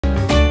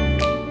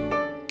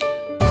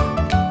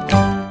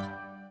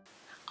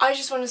I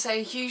just want to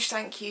say a huge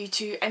thank you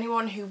to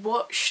anyone who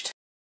watched,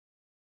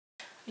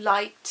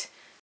 liked,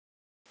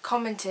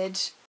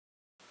 commented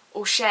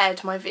or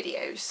shared my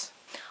videos.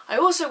 I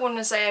also want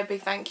to say a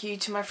big thank you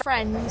to my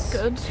friends.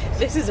 Good.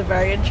 This is a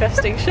very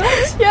interesting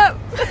shot. Yep.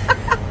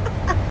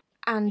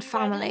 And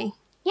family.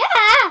 Yeah!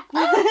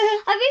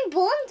 I've been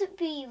born to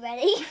be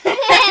ready.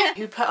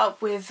 Who put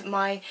up with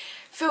my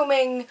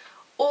filming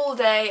all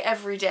day,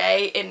 every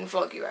day in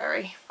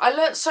Vloguary. I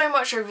learnt so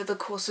much over the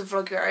course of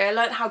Vloguary. I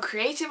learnt how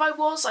creative I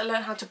was, I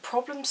learnt how to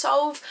problem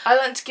solve, I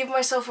learnt to give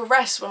myself a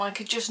rest when I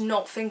could just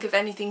not think of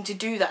anything to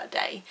do that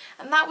day,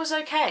 and that was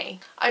okay.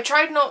 I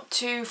tried not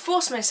to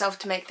force myself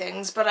to make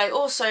things, but I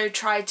also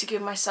tried to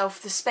give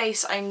myself the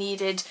space I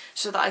needed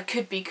so that I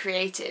could be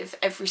creative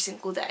every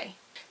single day.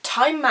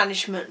 Time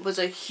management was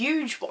a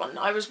huge one.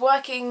 I was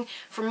working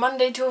from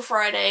Monday till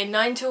Friday,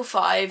 9 till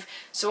 5,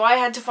 so I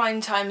had to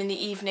find time in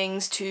the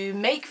evenings to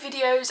make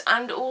videos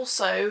and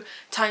also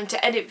time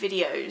to edit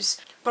videos.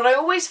 But I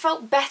always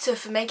felt better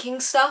for making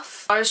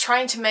stuff. I was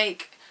trying to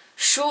make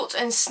short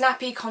and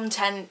snappy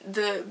content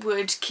that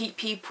would keep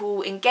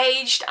people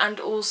engaged and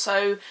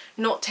also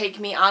not take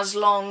me as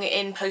long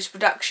in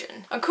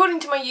post-production. According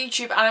to my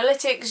YouTube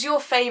analytics, your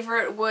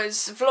favourite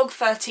was vlog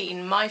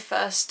 13, my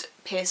first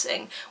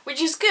piercing,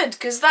 which is good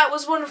because that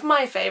was one of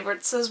my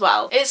favourites as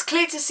well. It's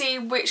clear to see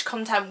which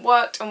content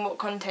worked and what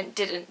content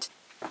didn't.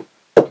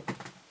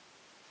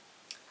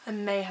 I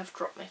may have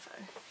dropped my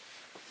phone.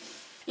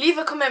 Leave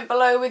a comment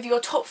below with your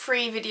top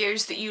 3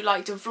 videos that you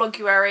liked of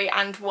Vloguary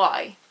and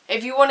why.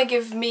 If you want to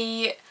give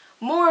me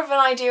more of an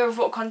idea of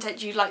what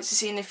content you'd like to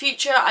see in the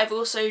future, I've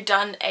also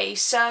done a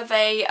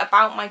survey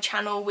about my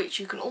channel which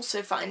you can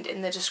also find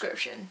in the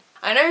description.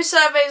 I know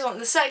surveys aren't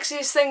the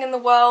sexiest thing in the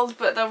world,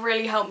 but they'll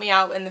really help me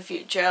out in the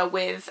future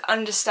with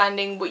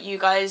understanding what you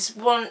guys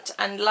want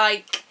and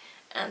like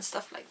and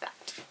stuff like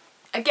that.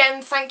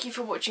 Again, thank you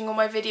for watching all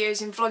my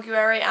videos in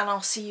Vloguary and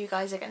I'll see you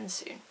guys again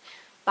soon.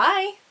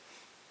 Bye!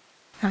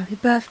 Happy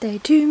birthday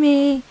to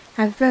me,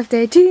 happy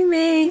birthday to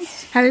me,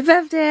 happy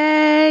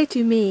birthday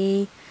to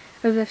me,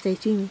 happy birthday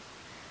to me.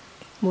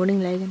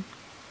 Morning, Logan.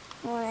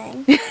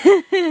 Morning.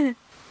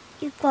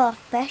 You've got a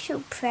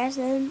special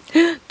present.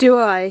 Do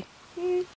I?